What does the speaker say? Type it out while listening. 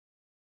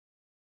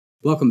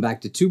Welcome back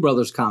to Two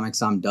Brothers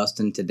Comics. I'm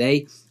Dustin. Today,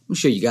 I'm going to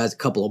show you guys a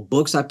couple of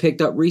books I picked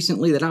up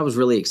recently that I was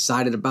really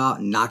excited about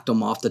and knocked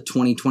them off the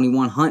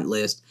 2021 hunt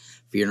list.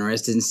 If you're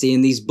interested in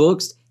seeing these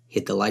books,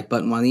 hit the like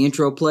button while the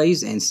intro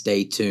plays and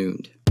stay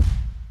tuned.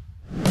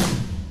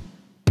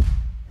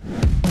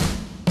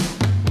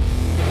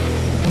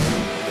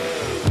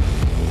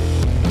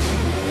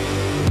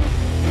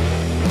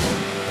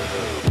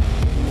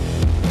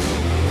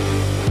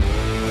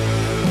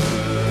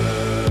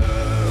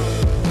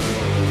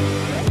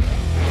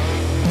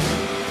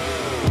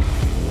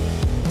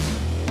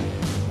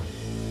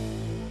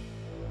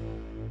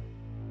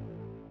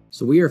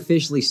 So we are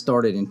officially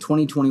started in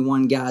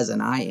 2021, guys,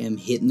 and I am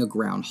hitting the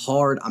ground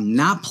hard. I'm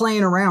not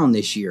playing around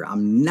this year.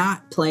 I'm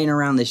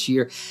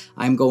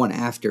going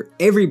after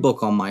every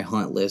book on my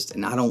hunt list,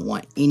 and I don't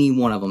want any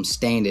one of them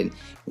standing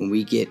when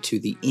we get to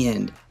the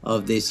end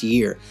of this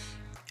year.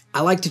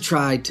 I like to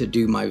try to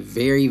do my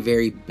very,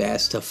 very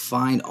best to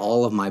find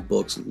all of my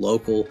books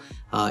local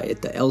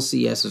at the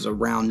LCSs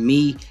around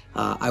me.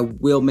 I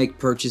will make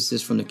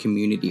purchases from the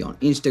community on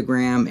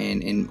Instagram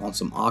and on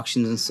some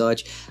auctions and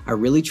such. I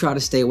really try to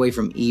stay away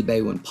from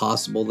eBay when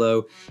possible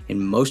though, and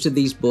most of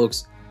these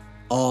books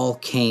all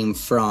came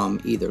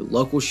from either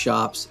local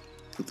shops,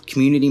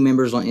 community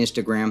members on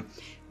Instagram.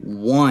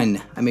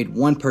 I made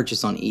one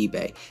purchase on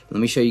eBay. Let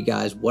me show you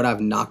guys what I've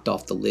knocked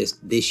off the list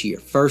this year.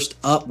 First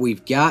up,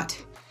 we've got,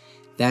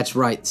 that's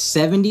right,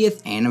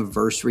 70th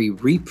anniversary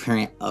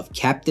reprint of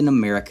Captain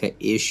America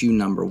issue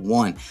number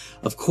 1.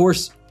 Of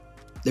course,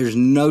 there's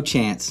no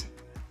chance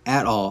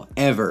at all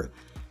ever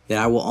that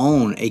I will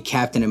own a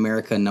Captain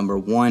America number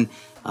 1.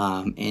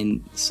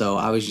 And so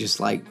I was just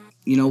like,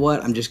 you know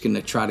what? I'm just going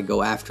to try to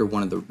go after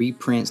one of the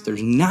reprints.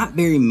 There's not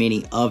very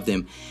many of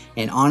them.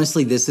 And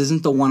honestly, this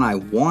isn't the one I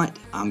want.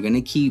 I'm going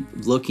to keep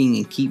looking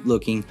and keep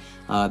looking.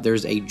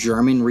 There's a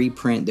German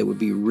reprint that would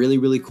be really,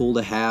 really cool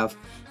to have.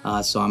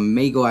 So I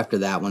may go after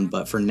that one,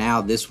 but for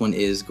now, this one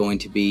is going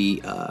to be,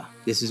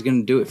 this is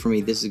going to do it for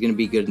me. This is going to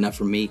be good enough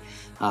for me.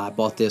 I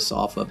bought this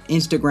off of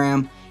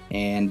Instagram,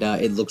 and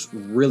it looks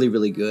really,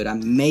 really good. I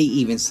may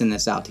even send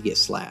this out to get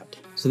slabbed.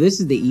 So this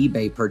is the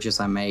eBay purchase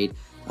I made.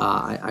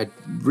 I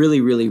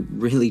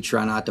really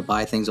try not to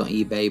buy things on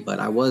eBay, but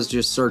I was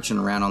just searching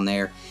around on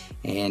there,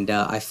 and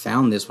I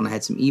found this one. I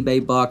had some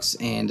eBay bucks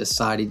and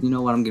decided, you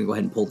know what, I'm going to go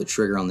ahead and pull the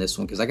trigger on this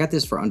one because I got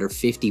this for under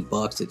 50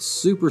 bucks. It's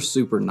super,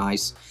 super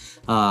nice.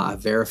 I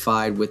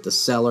verified with the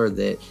seller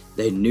that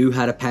they knew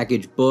how to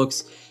package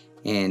books,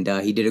 and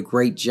he did a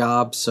great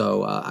job,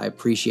 so I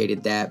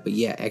appreciated that. But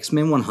yeah,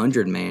 X-Men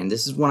 100, man,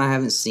 this is one I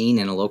haven't seen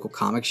in a local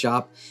comic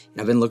shop,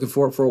 and I've been looking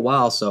for it for a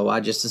while, so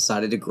I just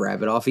decided to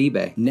grab it off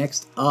eBay.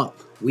 Next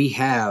up, we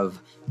have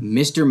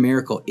Mr.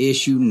 Miracle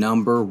issue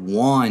number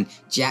 1.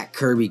 Jack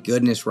Kirby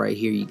goodness right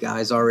here. You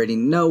guys already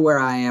know where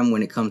I am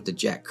when it comes to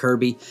Jack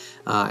Kirby.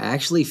 I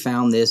actually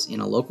found this in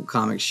a local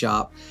comic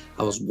shop.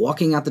 I was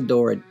walking out the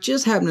door. I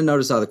just happened to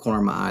notice out of the corner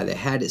of my eye they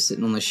had it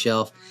sitting on the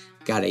shelf.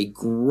 Got a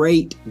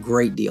great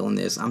deal on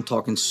this. I'm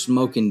talking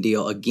smoking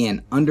deal.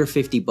 Again, under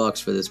 50 bucks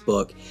for this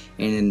book.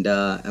 And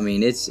I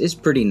mean, it's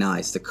pretty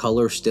nice. The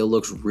color still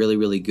looks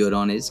really good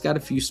on it. It's got a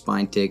few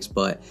spine ticks,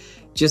 but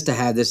just to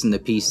have this in the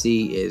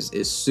PC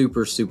is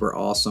super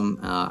awesome.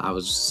 I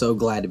was so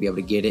glad to be able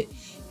to get it.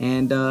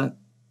 And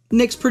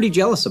Nick's pretty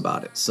jealous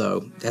about it.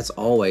 So that's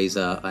always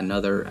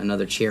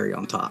another cherry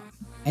on top.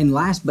 And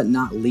last but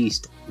not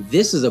least,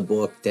 this is a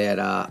book that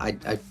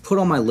I put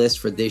on my list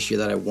for this year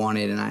that I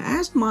wanted, and I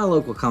asked my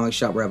local comic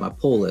shop where I have my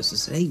pull list. I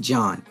said, hey,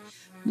 John,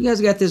 you guys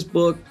got this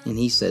book? And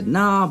he said,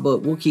 nah,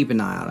 but we'll keep an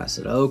eye out. I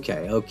said,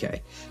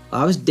 okay.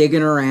 I was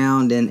digging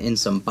around in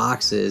some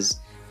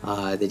boxes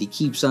that he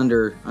keeps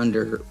under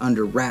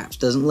wraps,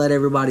 doesn't let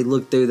everybody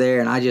look through there,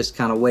 and I just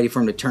kind of waited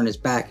for him to turn his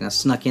back, and I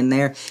snuck in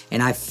there,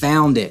 and I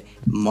found it.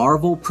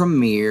 Marvel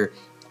Premiere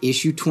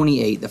issue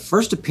 28, the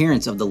first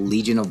appearance of the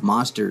Legion of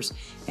Monsters,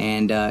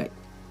 and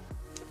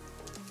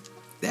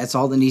that's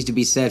all that needs to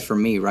be said for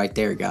me right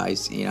there,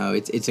 guys. You know,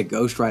 it's a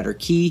Ghost Rider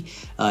key.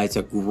 It's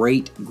a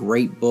great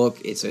book.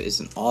 It's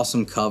an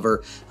awesome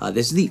cover.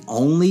 This is the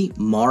only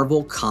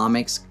Marvel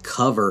Comics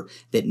cover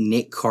that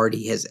Nick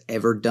Cardy has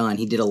ever done.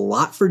 He did a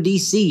lot for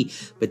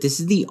DC, but this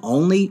is the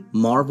only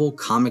Marvel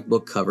comic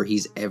book cover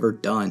he's ever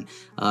done.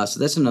 So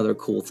that's another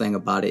cool thing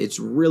about it. It's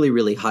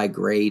really high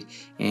grade,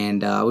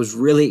 and I was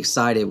really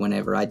excited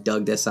whenever I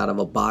dug this out of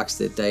a box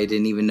that they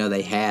didn't even know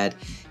they had.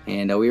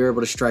 And we were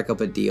able to strike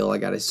up a deal. I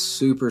got a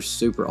super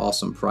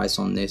awesome price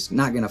on this.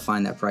 Not going to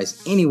find that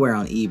price anywhere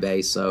on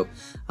eBay, so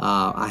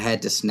I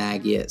had to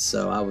snag it.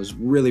 So I was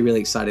really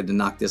excited to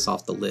knock this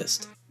off the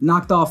list.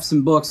 Knocked off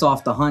some books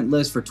off the hunt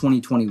list for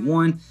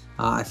 2021.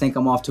 I think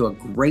I'm off to a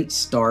great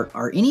start.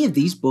 Are any of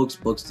these books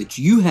that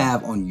you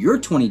have on your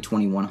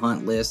 2021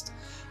 hunt list?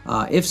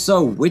 If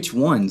so, which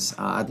ones?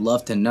 I'd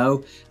love to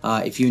know.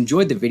 If you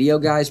enjoyed the video,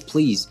 guys,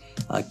 please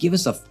give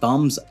us a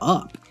thumbs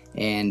up.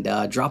 and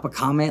drop a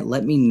comment.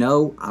 Let me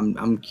know. I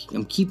want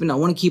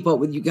to keep up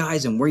with you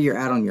guys and where you're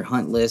at on your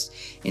hunt list.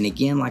 And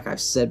again, like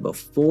I've said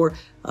before,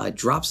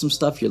 drop some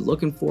stuff you're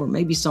looking for.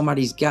 Maybe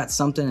somebody's got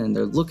something and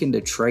they're looking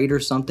to trade or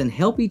something.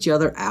 Help each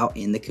other out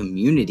in the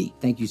community.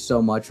 Thank you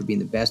so much for being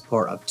the best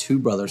part of Two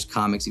Brothers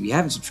Comics. If you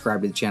haven't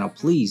subscribed to the channel,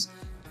 please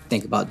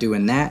think about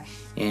doing that.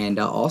 And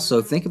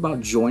also think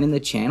about joining the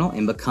channel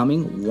and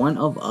becoming one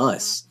of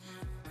us.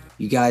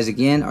 You guys,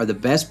 again, are the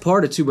best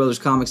part of Two Brothers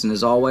Comics, and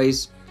as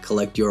always,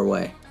 collect your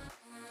way.